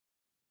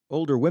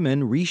Older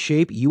Women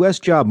Reshape U.S.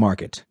 Job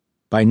Market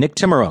by Nick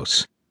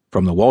Timiraos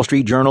from the Wall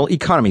Street Journal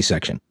Economy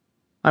section.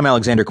 I'm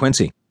Alexander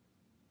Quincy.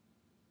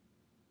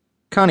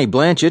 Connie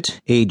Blanchett,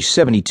 age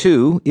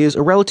 72, is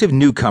a relative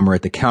newcomer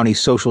at the county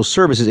social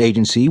services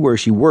agency where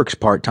she works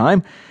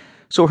part-time,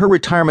 so her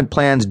retirement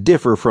plans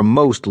differ from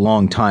most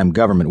long-time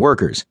government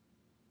workers.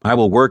 "I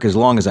will work as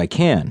long as I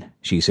can,"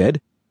 she said.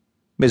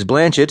 Ms.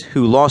 Blanchett,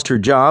 who lost her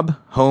job,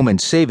 home,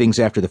 and savings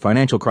after the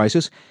financial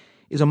crisis,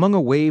 is among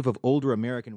a wave of older American